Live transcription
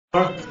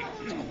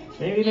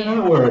Maybe they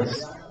know it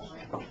works.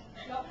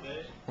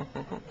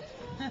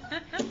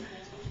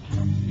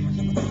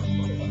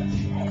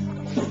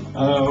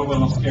 I hope I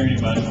don't scare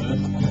anybody with this.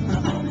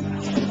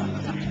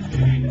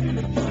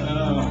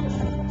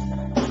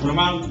 When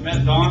I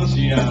met Dawn,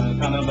 she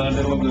found out that I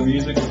did a little bit of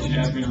music, and she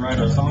asked me to write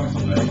her a song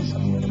someday, so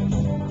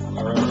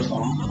I wrote her a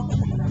song.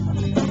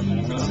 And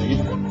I'm going to sing it.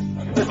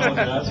 I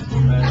apologize for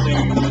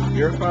singing.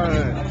 You're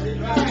fine.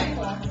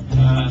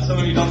 Some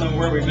of you don't know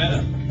where we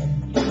met.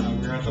 We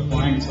were at the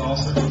Flying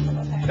Saucer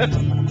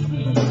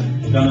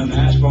down in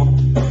Nashville.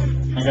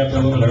 I got there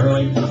a little bit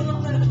early.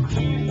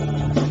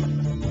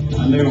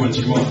 I knew when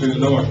she walked through the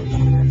door.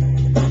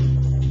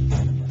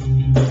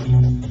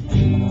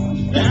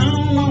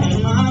 Down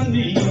on my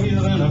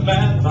knees in a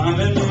bad time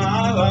in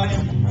my life,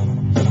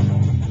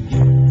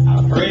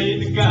 I prayed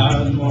to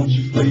God, won't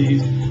you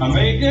please, I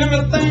make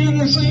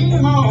everything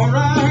seem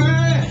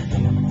alright.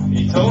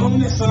 He told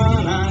me,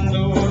 son, I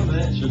know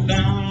that you're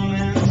down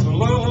and so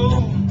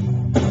low.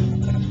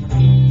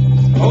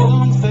 Hold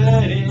on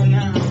steady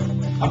now,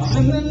 I'm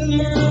sending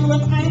you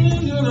an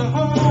angel to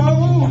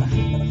hold.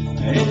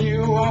 And you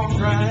walked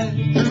right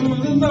through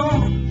the door.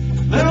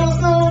 There was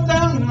no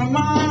doubt in my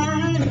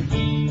mind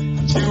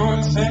that you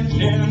were sent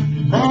here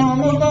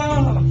from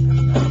above.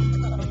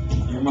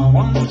 You're my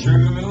one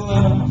true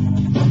love.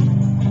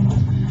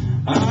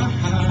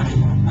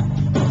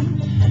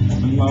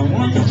 My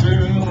one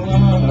true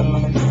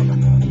love.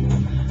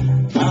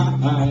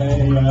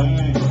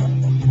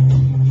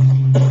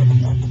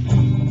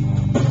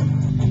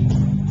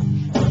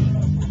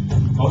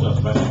 Hold up,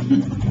 buddy.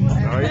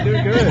 Oh, you're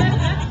doing good.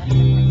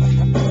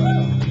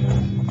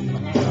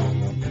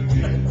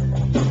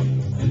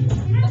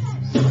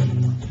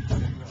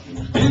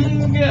 Been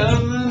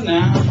together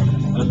now,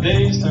 the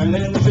days turn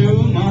into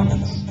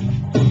months.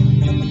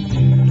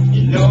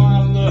 You know I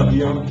love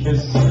your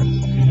kisses.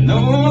 You know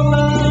I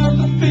love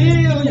to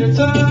feel your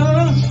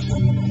touch.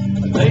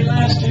 Late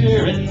last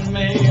year in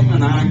May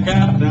when I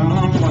got down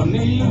on my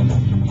knees,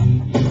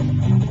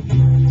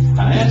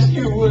 I asked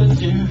you,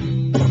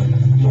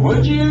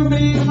 would you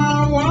be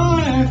my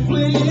wife,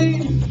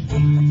 please?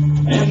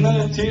 And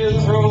the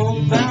tears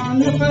rolled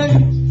down your face.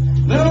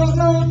 There was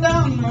no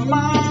doubt in my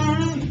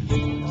mind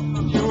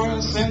you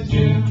were sent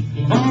here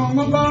from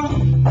above.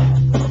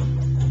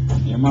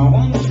 You're my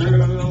one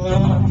true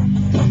love.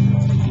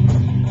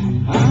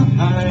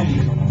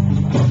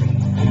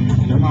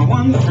 You're my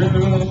one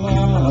true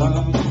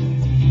love.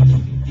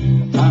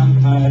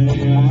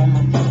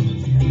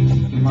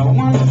 You're my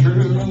one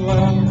true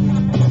love.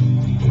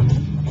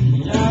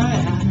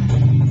 Yeah.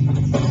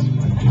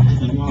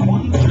 You're my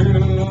one true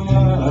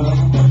love.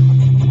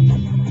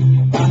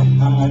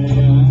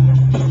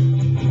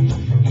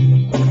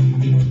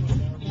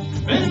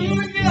 Been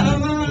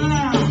together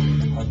now,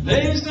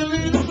 days turn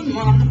into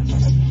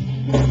months.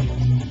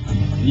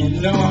 You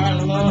know our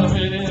love,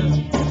 it is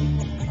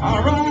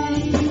our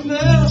own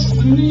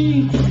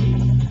destiny.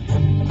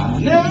 I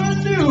never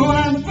knew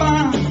I'd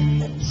find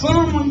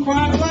someone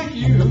quite like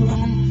you.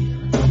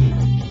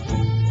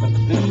 But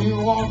then you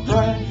walked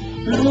right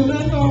through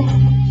the door.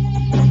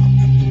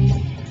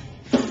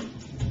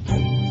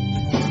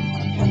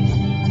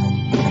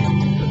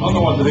 I don't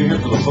know what to do here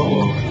for the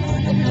solo.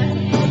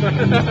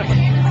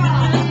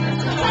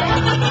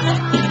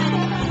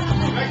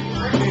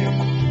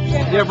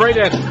 Yeah, break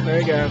dance. There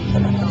you go.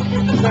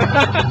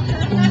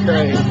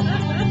 Great.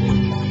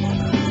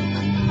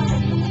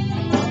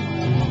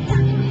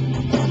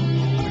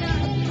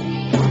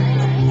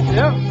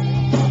 Yep.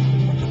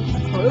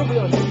 Oh, it'll be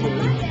on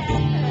YouTube.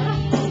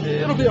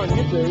 It'll be on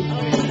YouTube.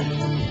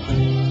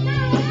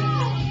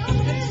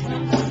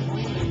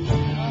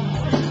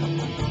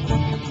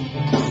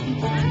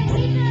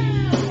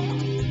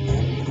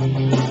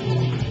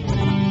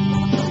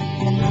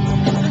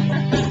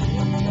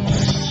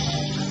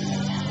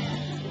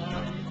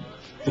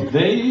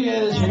 Today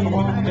as you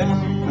walk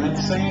down that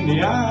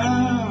sandy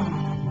aisle,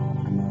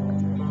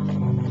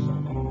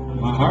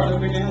 my heart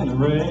began to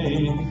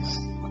race.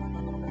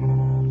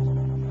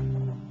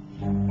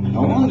 And I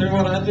wonder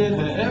what I did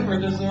to ever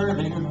deserve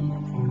you.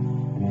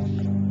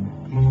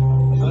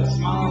 That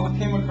smile that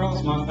came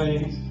across my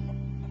face.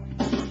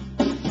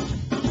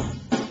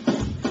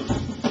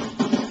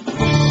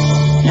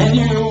 And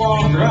you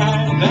walked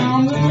right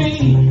down to me.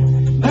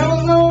 There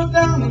was no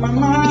doubt in my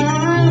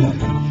mind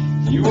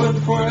you would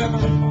forever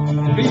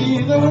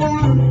be the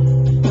one,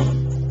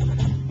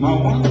 my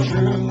one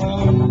true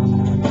love.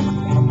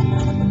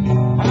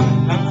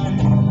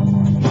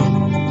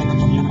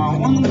 You're my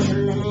one true